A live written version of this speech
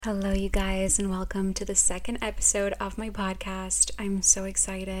Hello, you guys, and welcome to the second episode of my podcast. I'm so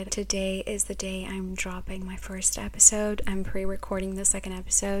excited. Today is the day I'm dropping my first episode. I'm pre-recording the second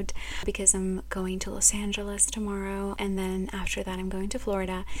episode because I'm going to Los Angeles tomorrow, and then after that I'm going to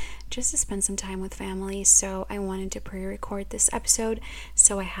Florida just to spend some time with family. So I wanted to pre-record this episode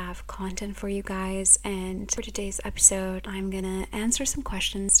so I have content for you guys. And for today's episode, I'm gonna answer some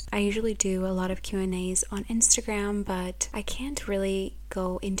questions. I usually do a lot of Q&As on Instagram, but I can't really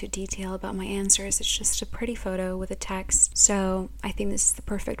go into detail about my answers. It's just a pretty photo with a text. So I think this is the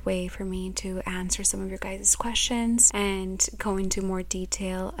perfect way for me to answer some of your guys' questions and go into more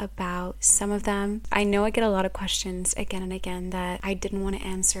detail about some of them. I know I get a lot of questions again and again that I didn't want to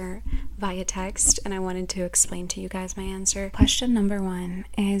answer via text, and I wanted to explain to you guys my answer. Question number 1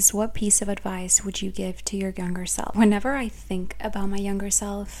 is, what piece of advice would you give to your younger self? Whenever I think about my younger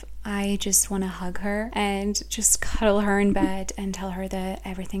self, I just want to hug her and just cuddle her in bed and tell her that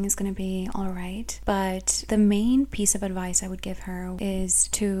everything is going to be all right. But the main piece of advice I would give her is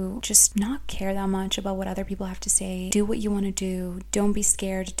to just not care that much about what other people have to say. Do what you want to do. Don't be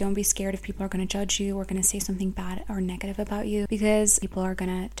scared. Don't be scared if people are going to judge you or going to say something bad or negative about you, because people are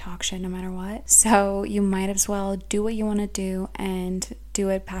going to talk shit no matter what. So you might as well do what you want to do and do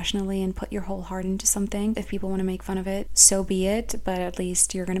it passionately and put your whole heart into something. If people want to make fun of it, so be it, but at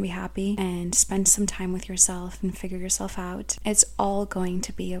least you're going to be happy and spend some time with yourself and figure yourself out. It's all going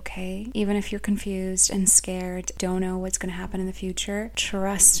to be okay. Even if you're confused and scared, don't know what's going to happen in the future,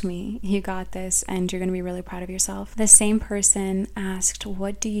 trust me, you got this, and you're going to be really proud of yourself. The same person asked,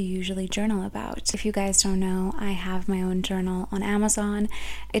 what do you usually journal about? If you guys don't know, I have my own journal on Amazon.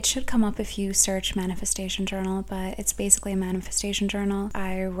 It should come up if you search manifestation journal, but it's basically a manifestation journal.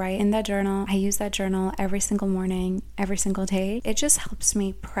 I write in that journal. I use that journal every single morning, every single day. It just helps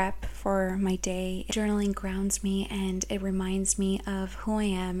me prep for my day. Journaling grounds me and it reminds me of who I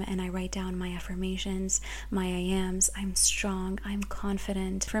am, and I write down my affirmations, my I ams. I'm strong, I'm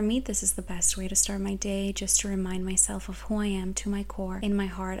confident. For me, this is the best way to start my day, just to remind myself of who I am to my core, in my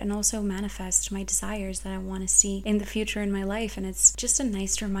heart, and also manifest my desires that I want to see in the future in my life. And it's just a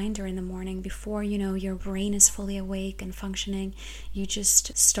nice reminder in the morning before, your brain is fully awake and functioning. You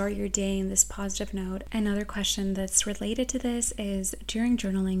just start your day in this positive note. Another question that's related to this is, during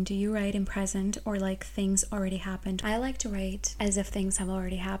journaling, do you write in present or like things already happened? I like to write as if things have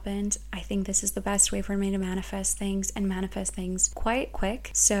already happened. I think this is the best way for me to manifest things, and manifest things quite quick.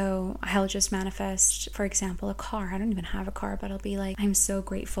 So I'll just manifest, for example, a car. I don't even have a car, but I'll be like, I'm so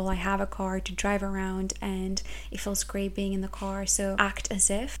grateful I have a car to drive around and it feels great being in the car. So act as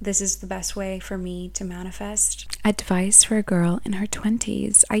if. This is the best way for me to manifest. Advice for a girl in her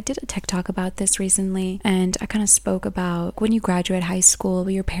 20s. I did a TikTok about this recently, and I kind of spoke about when you graduate high school,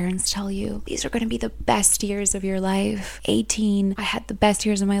 your parents tell you these are going to be the best years of your life. 18, I had the best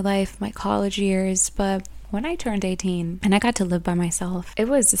years of my life, my college years, but when I turned 18 and I got to live by myself, it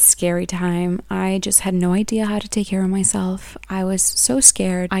was a scary time. I just had no idea how to take care of myself. I was so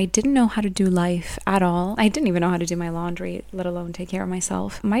scared. I didn't know how to do life at all. I didn't even know how to do my laundry, let alone take care of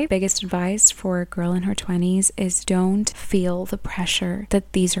myself. My biggest advice for a girl in her 20s is, don't feel the pressure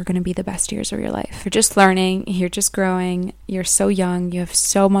that these are going to be the best years of your life. You're just learning, you're just growing, you're so young, you have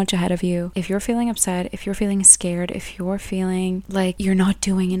so much ahead of you. If you're feeling upset, if you're feeling scared, if you're feeling like you're not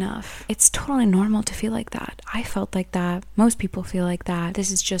doing enough, it's totally normal to feel like that. I felt like that. Most people feel like that.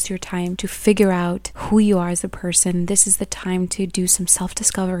 This is just your time to figure out who you are as a person. This is the time to do some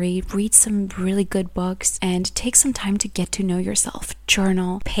self-discovery, read some really good books, and take some time to get to know yourself.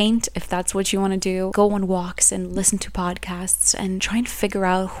 Journal, paint if that's what you want to do, go on walks and listen to podcasts and try and figure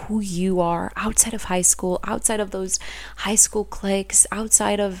out who you are outside of high school, outside of those high school cliques,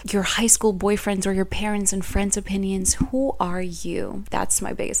 outside of your high school boyfriends or your parents' and friends' opinions. Who are you? That's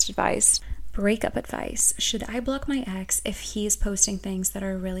my biggest advice. Breakup advice. Should I block my ex if he is posting things that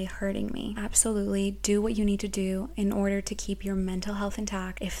are really hurting me? Absolutely. Do what you need to do in order to keep your mental health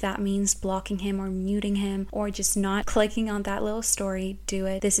intact. If that means blocking him or muting him or just not clicking on that little story, do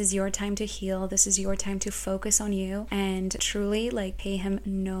it. This is your time to heal. This is your time to focus on you and truly pay him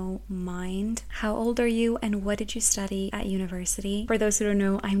no mind. How old are you and what did you study at university? For those who don't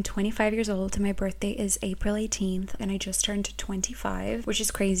know, I'm 25 years old. My birthday is April 18th and I just turned 25, which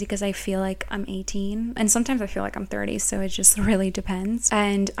is crazy because I feel like like I'm 18, and sometimes I feel like I'm 30, so it just really depends.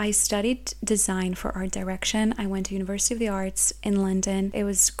 And I studied design for art direction. I went to University of the Arts in London. It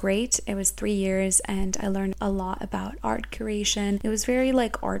was great. It was 3 years, and I learned a lot about art curation. It was very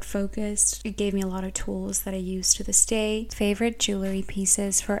like art focused. It gave me a lot of tools that I use to this day. Favorite jewelry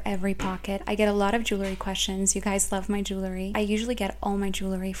pieces for every pocket. I get a lot of jewelry questions. You guys love my jewelry. I usually get all my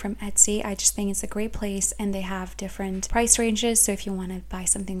jewelry from Etsy. I just think it's a great place, and they have different price ranges. So if you want to buy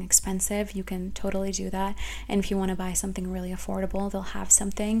something expensive, you can totally do that. And if you want to buy something really affordable, they'll have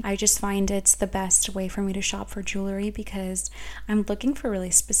something. I just find it's the best way for me to shop for jewelry because I'm looking for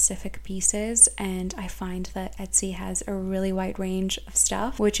really specific pieces, and I find that Etsy has a really wide range of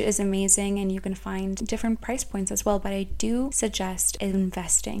stuff, which is amazing, and you can find different price points as well. But I do suggest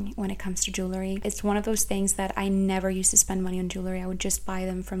investing when it comes to jewelry. It's one of those things that I never used to spend money on jewelry. I would just buy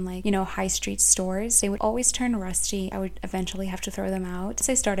them from like, high street stores. They would always turn rusty. I would eventually have to throw them out.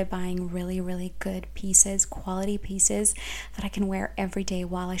 So I started buying really, really good pieces, quality pieces that I can wear every day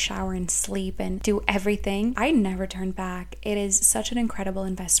while I shower and sleep and do everything. I never turned back. It is such an incredible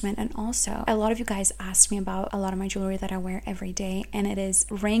investment. And also, a lot of you guys asked me about a lot of my jewelry that I wear every day, and it is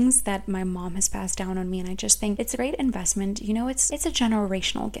rings that my mom has passed down on me, and I just think it's a great investment. It's a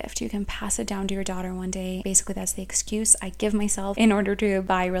generational gift. You can pass it down to your daughter one day. Basically, that's the excuse I give myself in order to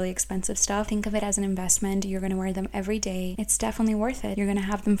buy really expensive stuff. Think of it as an investment. You're going to wear them every day. It's definitely worth it. You're going to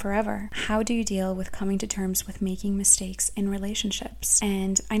have them forever. How do you deal with coming to terms with making mistakes in relationships?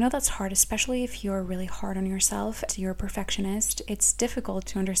 And I know that's hard, especially if you're really hard on yourself. You're a perfectionist. It's difficult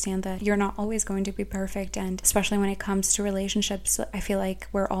to understand that you're not always going to be perfect, and especially when it comes to relationships, I feel like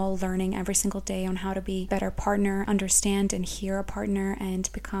we're all learning every single day on how to be a better partner, understand and hear a partner, and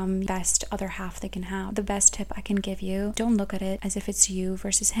become the best other half they can have. The best tip I can give you, don't look at it as if it's you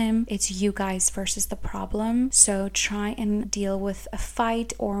versus him. It's you guys versus the problem. So try and deal with a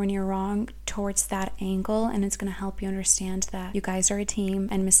fight or when you're wrong towards that angle, and it's going to help you understand that you guys are a team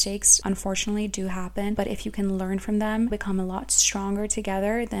and mistakes unfortunately do happen, but if you can learn from them, become a lot stronger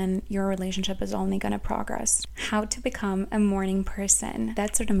together, then your relationship is only going to progress. How to become a morning person?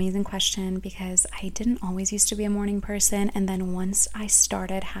 That's an amazing question because I didn't always used to be a morning person, and then once I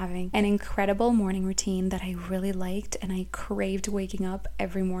started having an incredible morning routine that I really liked, and I craved waking up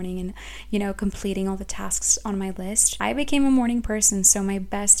every morning and completing all the tasks on my list, I became a morning person. So my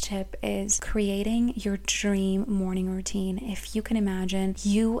best tip is creating your dream morning routine. If you can imagine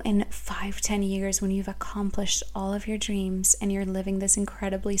you in 5-10 years when you've accomplished all of your dreams and you're living this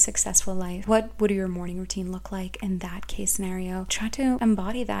incredibly successful life, what would your morning routine look like in that case scenario? Try to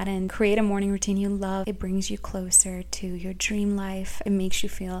embody that and create a morning routine you love. It brings you closer to your dream life. It makes you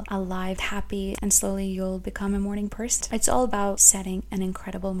feel alive, happy, and slowly you'll become a morning person. It's all about setting an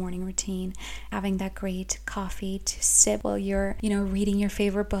incredible morning routine, having that great coffee to sip while you're, reading your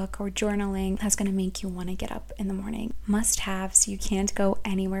favorite book or journaling. That's going to make you want to get up in the morning. Must-haves you can't go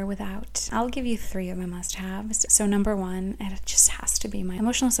anywhere without. I'll give you 3 of my must-haves. So number 1, it just has to be my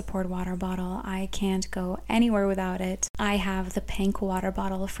emotional support water bottle. I can't go anywhere without it. I have the pink water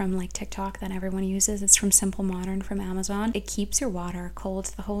bottle from like TikTok that everyone uses. It's from Simple Modern from Amazon. It keeps your water cold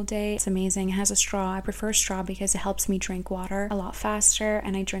the whole day. It's amazing. It has a straw. I prefer straw because it helps me drink water a lot faster,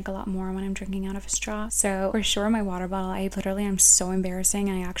 and I drink a lot more when I'm drinking out of a straw. So for sure, my water bottle, I'm so embarrassing.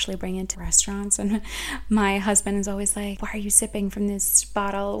 I actually bring it to restaurants, and my husband is always like, why are you sipping from this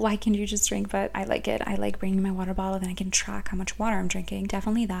bottle? Why can't you just drink? But I like it. I like bringing my water bottle, then I can track how much water I'm drinking.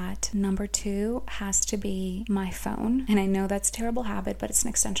 Definitely that. Number 2 has to be my phone. And I know that's a terrible habit, but it's an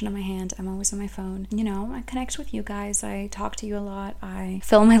extension of my hand. I'm always on my phone. I connect with you guys. I talk to you a lot. I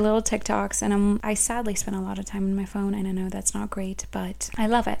film my little TikToks, and I sadly spend a lot of time on my phone, and I know that's not great, but I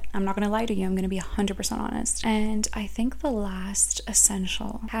love it. I'm not going to lie to you. I'm going to be 100% honest. And I think the last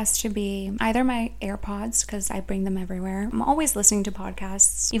essential has to be either my AirPods, because I bring them everywhere. I'm always listening to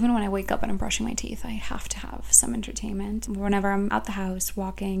podcasts. Even when I wake up and I'm brushing my teeth, I have to have some entertainment. Whenever I'm out the house,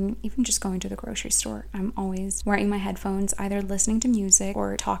 walking, even just going to the grocery store, I'm always wearing my headphones, either listening to music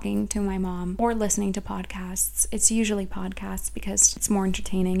or talking to my mom or listening to podcasts. It's usually podcasts because it's more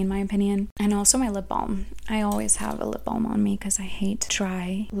entertaining in my opinion. And also my lip balm. I always have a lip balm on me because I hate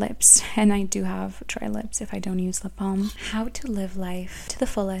dry lips, and I do have dry lips if I don't use lip balm. How to live life to the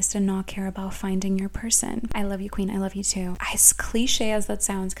fullest and not care about finding your person. I love you, Queen. I love you too. As cliche as that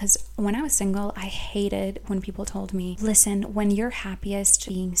sounds, because when I was single, I hated when people told me, listen, when you're happiest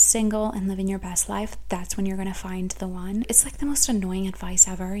being single and living your best life, that's when you're going to find the one. It's like the most annoying advice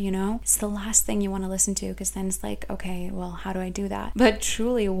ever, It's the last thing you want to listen to, because then it's like, okay, well, how do I do that? But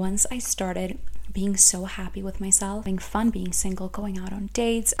truly, once I started being so happy with myself, having fun being single, going out on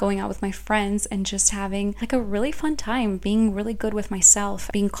dates, going out with my friends, and just having like a really fun time, being really good with myself,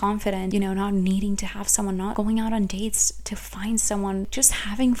 being confident, not needing to have someone, not going out on dates to find someone, just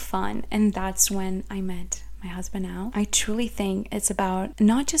having fun. And that's when I met my husband now. I truly think it's about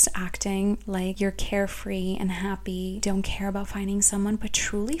not just acting like you're carefree and happy, don't care about finding someone, but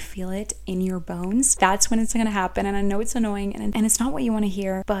truly feel it in your bones. That's when it's gonna happen. And I know it's annoying and it's not what you want to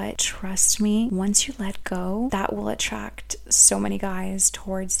hear, but trust me, once you let go, that will attract so many guys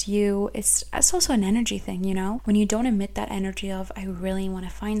towards you. It's also an energy thing, when you don't emit that energy of I really want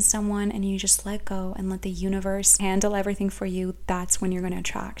to find someone, and you just let go and let the universe handle everything for you, that's when you're going to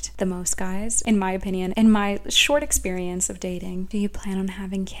attract the most guys, in my opinion, in my short experience of dating. Do you plan on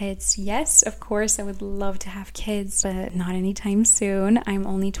having kids? Yes, of course, I would love to have kids, but not anytime soon. I'm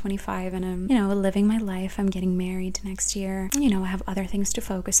only 25 and I'm, living my life. I'm getting married next year. I have other things to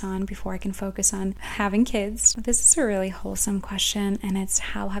focus on before I can focus on having kids. This is a really wholesome question, and it's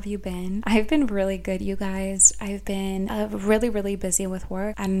how have you been? I've been really good, you guys. I've been really, really busy with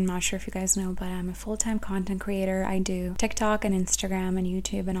work. I'm not sure if you guys know, but I'm a full-time content creator. I do TikTok and Instagram and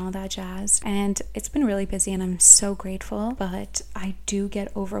YouTube and all that jazz, and it's been really busy and I'm so grateful, but I do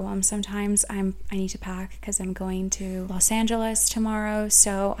get overwhelmed sometimes. I need to pack because I'm going to Los Angeles tomorrow,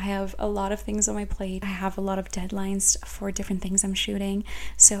 so I have a lot of things on my plate. I have a lot of deadlines for different things I'm shooting,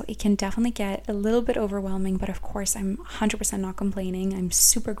 so it can definitely get a little bit overwhelming, but of course I'm 100% not complaining. I'm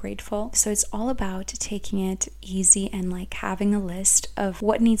super grateful. So it's all about taking it easy and like having a list of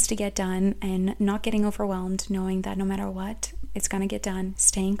what needs to get done and not getting overwhelmed, knowing that no matter what, it's gonna get done,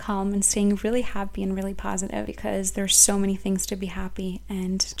 staying calm and staying really happy and really positive, because there's so many things to be happy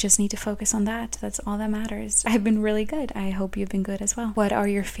and just need to focus on that. That's all that matters. I've been really good. I hope you've been good as well. What are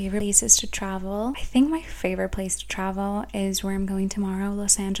your favorite places to travel? I think my favorite place to travel is where I'm going tomorrow,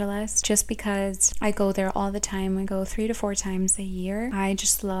 Los Angeles, just because I go there all the time. I go 3 to 4 times a year. I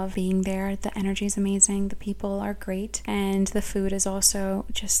just love being there. The energy is amazing. The people are great. And the food is also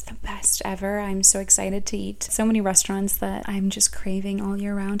just the best ever. I'm so excited to eat so many restaurants that I'm just craving all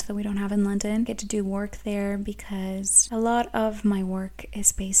year round that we don't have in London. I get to do work there because a lot of my work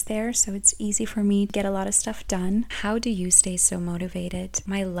is based there, so it's easy for me to get a lot of stuff done. How do you stay so motivated?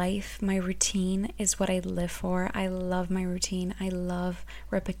 My life, my routine is what I live for. I love my routine. I love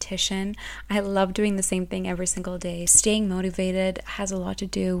repetition. I love doing the same thing every single day. Staying motivated has a lot to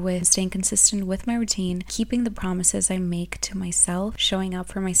do with staying consistent with my routine, keeping the promises I make to myself, showing up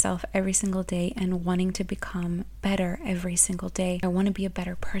for myself every single day, and wanting to become better every single day. I want to be a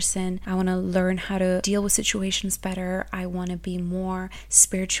better person. I want to learn how to deal with situations better. I want to be more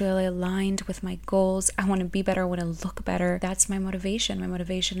spiritually aligned with my goals. I want to be better. I want to look better. That's my motivation. My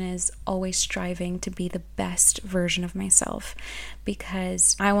motivation is always striving to be the best version of myself,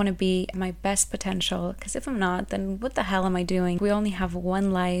 because I want to be my best potential, because if I'm not, then what the hell am I doing? We only have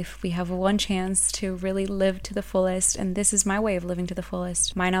one life. We have one chance to really live to the fullest, and this is my way of living to the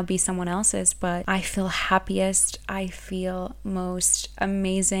fullest. Might not be someone else's, but I feel happiest. I feel most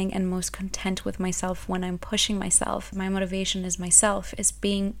amazing and most content with myself when I'm pushing myself. My motivation is myself, is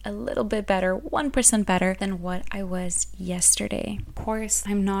being a little bit better, 1% better than what I was yesterday. Of course,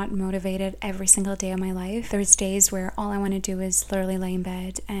 I'm not motivated every single day of my life. There's days where all I want to do is literally lay in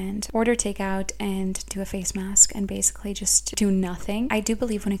bed and order takeout and do a face mask and basically just do nothing. I do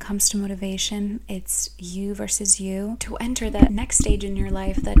believe when it comes to motivation, it's you versus you. To enter that next stage in your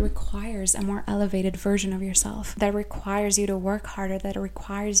life that requires a more elevated version of yourself, that requires you to work harder, that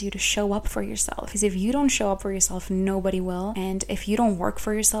requires you to show up for yourself. Because if you don't show up for yourself, nobody will. And if you don't work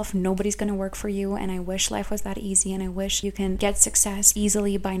for yourself, nobody's going to work for you. And I wish life was that easy, and I wish you can get success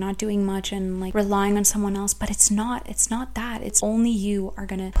easily by not doing much and like relying on someone else. But it's not that. It's only you are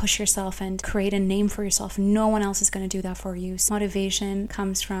going to push yourself and create a name for yourself. No one else is going to do that for you. So motivation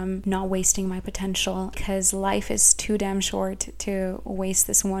comes from not wasting my potential, because life is too damn short to waste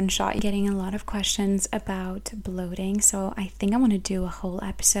this one shot. Getting a lot of questions about bloating, so I think I want to do a whole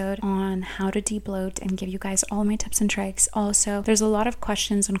episode on how to de-bloat and give you guys all my tips and tricks. Also, there's a lot of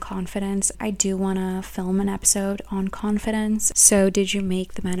questions on confidence. I do want to film an episode on confidence. So did you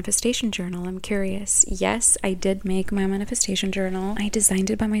make the manifestation journal? I'm curious. Yes, I did make my manifestation journal. I designed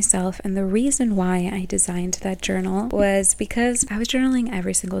it by myself, and the reason why I designed that that journal was because I was journaling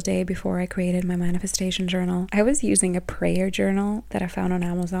every single day before I created my manifestation journal. I was using a prayer journal that I found on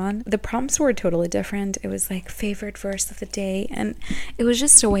Amazon. The prompts were totally different. It was like favorite verse of the day, and it was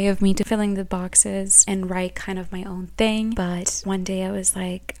just a way of me to fill in the boxes and write kind of my own thing. But one day I was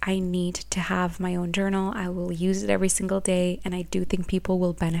like, I need to have my own journal. I will use it every single day, and I do think people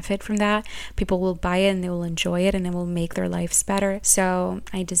will benefit from that. People will buy it and they will enjoy it and it will make their lives better. So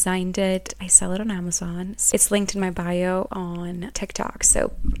I designed it. I sell it on Amazon. It's linked in my bio on TikTok.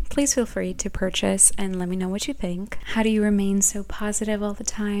 So please feel free to purchase and let me know what you think. How do you remain so positive all the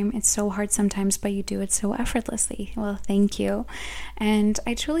time? It's so hard sometimes, but you do it so effortlessly. Well, thank you. And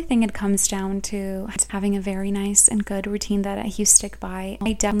I truly think it comes down to having a very nice and good routine that you stick by.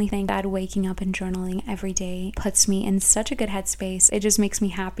 I definitely think that waking up and journaling every day puts me in such a good headspace. It just makes me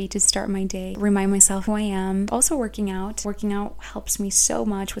happy to start my day, remind myself who I am. Also working out helps me so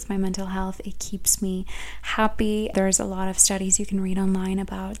much with my mental health. It keeps me happy. There's a lot of studies you can read online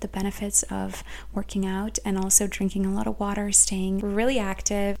about the benefits of working out, and also drinking a lot of water, staying really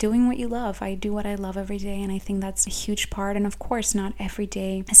active, doing what you love. I do what I love every day, and I think that's a huge part. And of course, not every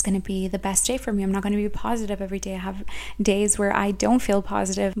day is going to be the best day for me. I'm not going to be positive every day. I have days where I don't feel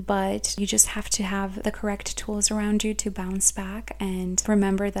positive, but you just have to have the correct tools around you to bounce back, and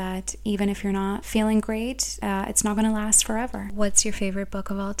remember that even if you're not feeling great, it's not going to last forever. What's your favorite book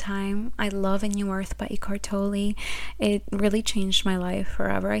of all time? I love A New Earth by Eckhart Tolle. It really changed my life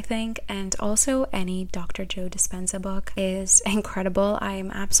forever, I think. And also any Dr. Joe Dispenza book is incredible.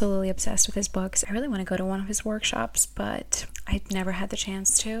 I'm absolutely obsessed with his books. I really want to go to one of his workshops, but I've never had the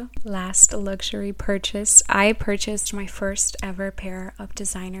chance to. Last luxury purchase. I purchased my first ever pair of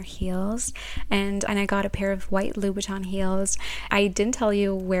designer heels, and I got a pair of white Louboutin heels. I didn't tell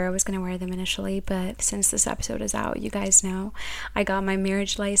you where I was going to wear them initially, but since this episode is out, you guys know I got my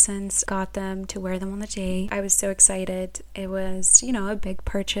marriage license, got them to wear them on the day. I was so excited. It was, a big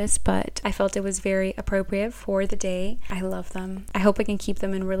purchase, but I felt it was very appropriate for the day. I love them. I hope I can keep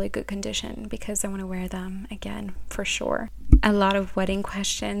them in really good condition because I want to wear them again for sure. A lot of wedding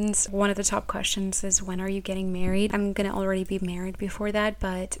questions. One of the top questions is, when are you getting married? I'm gonna already be married before that,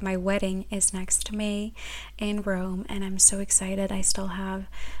 but my wedding is next May in Rome, and I'm so excited. I still have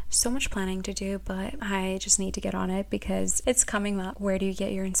so much planning to do, but I just need to get on it because it's coming up. Where do you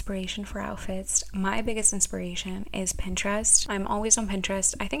get your inspiration for outfits? My biggest inspiration is Pinterest. I'm always on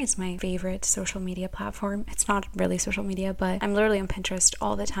Pinterest. I think it's my favorite social media platform. It's not really social media, but I'm literally on Pinterest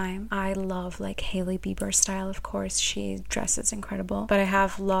all the time. I love Hailey Bieber style, of course. She dresses incredible, but I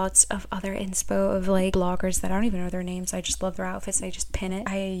have lots of other inspo of bloggers that I don't even know their names. I just love their outfits. I just pin it.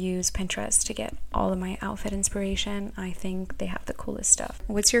 I use Pinterest to get all of my outfit inspiration. I think they have the coolest stuff.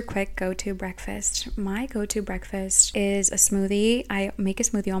 What's your quick go-to breakfast? My go-to breakfast is a smoothie. I make a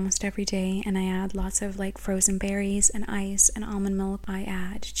smoothie almost every day, and I add lots of frozen berries and ice and almond milk. I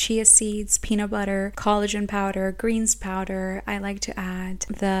add chia seeds, peanut butter, collagen powder, greens powder. I like to add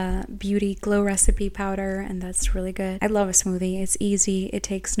the Beauty Glow recipe powder, and that's really good. I love a smoothie. It's easy. It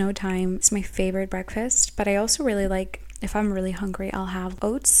takes no time. It's my favorite breakfast, but I also really like, if I'm really hungry, I'll have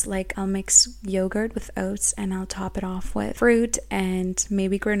oats. I'll mix yogurt with oats and I'll top it off with fruit and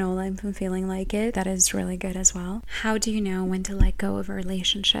maybe granola if I'm feeling like it. That is really good as well. How do you know when to let go of a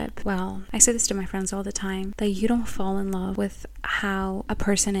relationship? Well, I say this to my friends all the time, that you don't fall in love with how a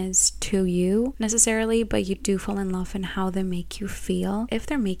person is to you necessarily, but you do fall in love in how they make you feel. If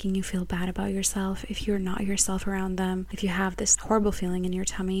they're making you feel bad about yourself, if you're not yourself around them, if you have this horrible feeling in your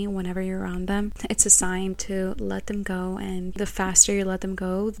tummy whenever you're around them, it's a sign to let them go. And the faster you let them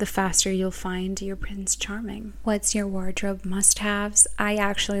go, the faster you'll find your Prince Charming. What's your wardrobe must-haves? I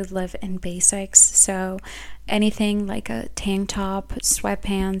actually live in basics, so anything like a tank top,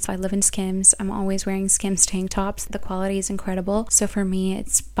 sweatpants. I live in Skims. I'm always wearing Skims tank tops. The quality is incredible. So for me,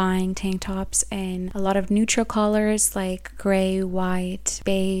 it's buying tank tops in a lot of neutral colors like gray, white,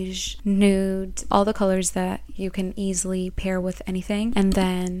 beige, nude, all the colors that you can easily pair with anything. And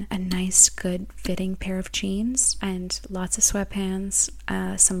then a nice, good fitting pair of jeans and lots of sweatpants,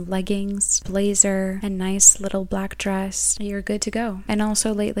 some leggings, blazer, a nice little black dress. You're good to go. And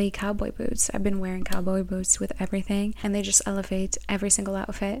also lately, cowboy boots. I've been wearing cowboy boots with everything, and they just elevate every single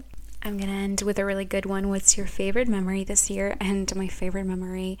outfit. I'm gonna end with a really good one. What's your favorite memory this year? And my favorite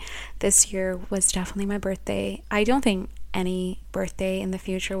memory this year was definitely my birthday. I don't think any birthday in the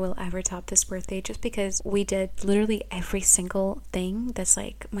future will ever top this birthday, just because we did literally every single thing that's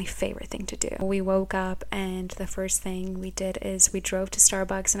like my favorite thing to do. We woke up and the first thing we did is we drove to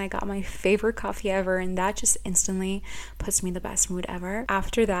Starbucks and I got my favorite coffee ever, and that just instantly puts me in the best mood ever.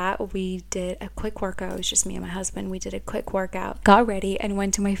 After that, we did a quick workout. It was just me and my husband. We did a quick workout, got ready, and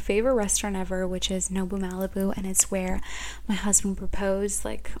went to my favorite restaurant ever, which is Nobu Malibu, and it's where my husband proposed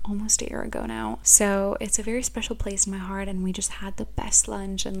like almost a year ago now. So it's a very special place in my heart, and we just had the best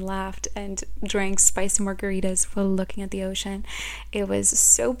lunch and laughed and drank spicy margaritas while looking at the ocean. It was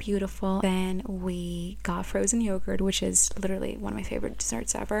so beautiful. Then we got frozen yogurt, which is literally one of my favorite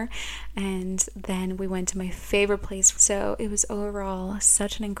desserts ever, and then we went to my favorite place. So it was overall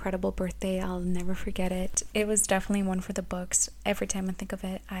such an incredible birthday. I'll never forget it. It was definitely one for the books. Every time I think of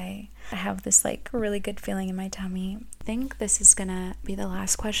it, I have this like really good feeling in my tummy. I think this is gonna be the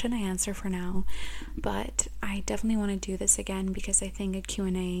last question I answer for now, but I definitely want to do this again because I think a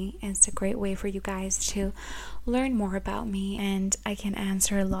Q&A is a great way for you guys to learn more about me, and I can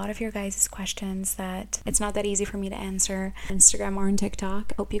answer a lot of your guys' questions that it's not that easy for me to answer on Instagram or on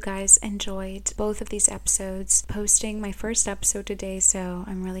TikTok. Hope you guys enjoyed both of these episodes. Posting my first episode today, so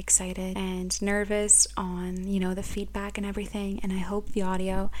I'm really excited and nervous on, the feedback and everything, and I hope the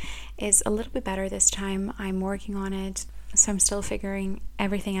audio is a little bit better this time. I'm working on it. So I'm still figuring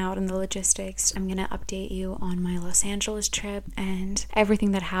everything out in the logistics. I'm gonna update you on my Los Angeles trip and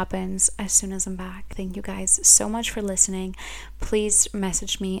everything that happens as soon as I'm back. Thank you guys so much for listening. Please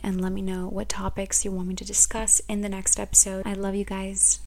message me and let me know what topics you want me to discuss in the next episode. I love you guys.